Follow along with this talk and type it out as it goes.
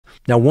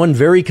Now, one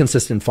very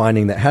consistent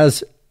finding that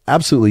has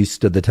absolutely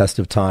stood the test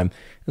of time,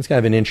 it's kind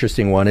of an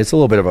interesting one. It's a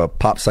little bit of a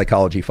pop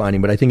psychology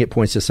finding, but I think it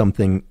points to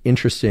something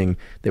interesting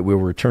that we'll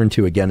return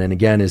to again and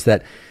again, is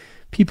that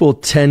people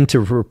tend to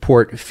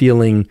report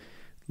feeling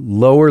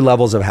lower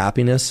levels of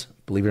happiness,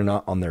 believe it or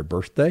not, on their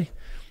birthday.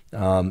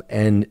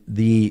 And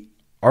the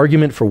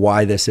argument for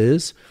why this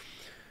is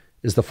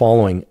the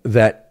following,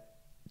 that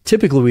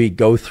typically we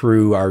go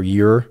through our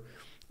year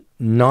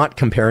not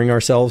comparing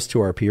ourselves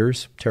to our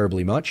peers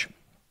terribly much.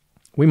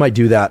 We might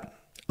do that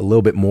a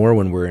little bit more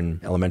when we're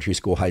in elementary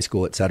school, high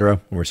school, et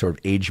cetera, when we're sort of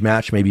age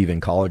matched, maybe even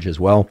college as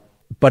well.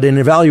 But an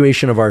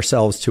evaluation of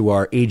ourselves to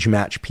our age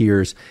match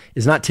peers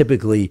is not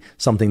typically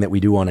something that we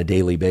do on a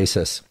daily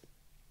basis.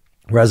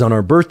 Whereas on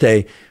our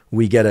birthday,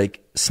 we get a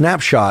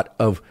snapshot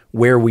of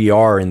where we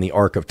are in the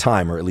arc of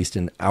time, or at least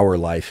in our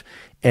life.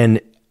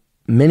 And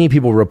many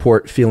people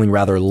report feeling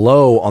rather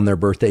low on their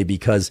birthday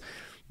because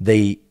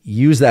they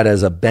use that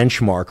as a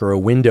benchmark or a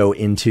window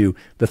into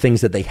the things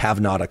that they have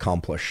not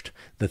accomplished,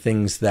 the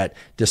things that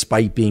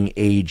despite being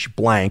age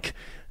blank,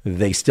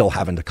 they still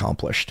haven't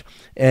accomplished.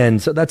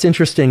 And so that's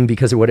interesting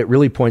because what it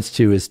really points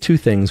to is two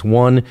things.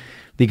 One,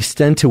 the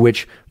extent to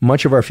which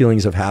much of our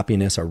feelings of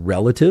happiness are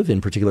relative, in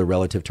particular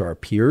relative to our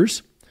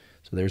peers.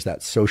 So there's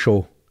that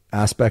social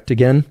aspect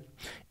again.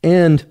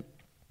 And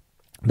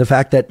the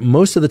fact that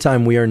most of the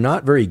time we are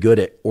not very good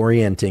at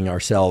orienting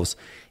ourselves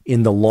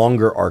in the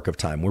longer arc of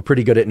time. We're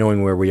pretty good at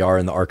knowing where we are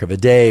in the arc of a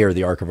day or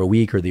the arc of a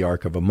week or the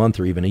arc of a month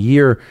or even a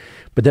year,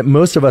 but that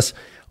most of us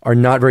are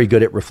not very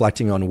good at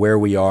reflecting on where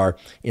we are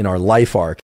in our life arc.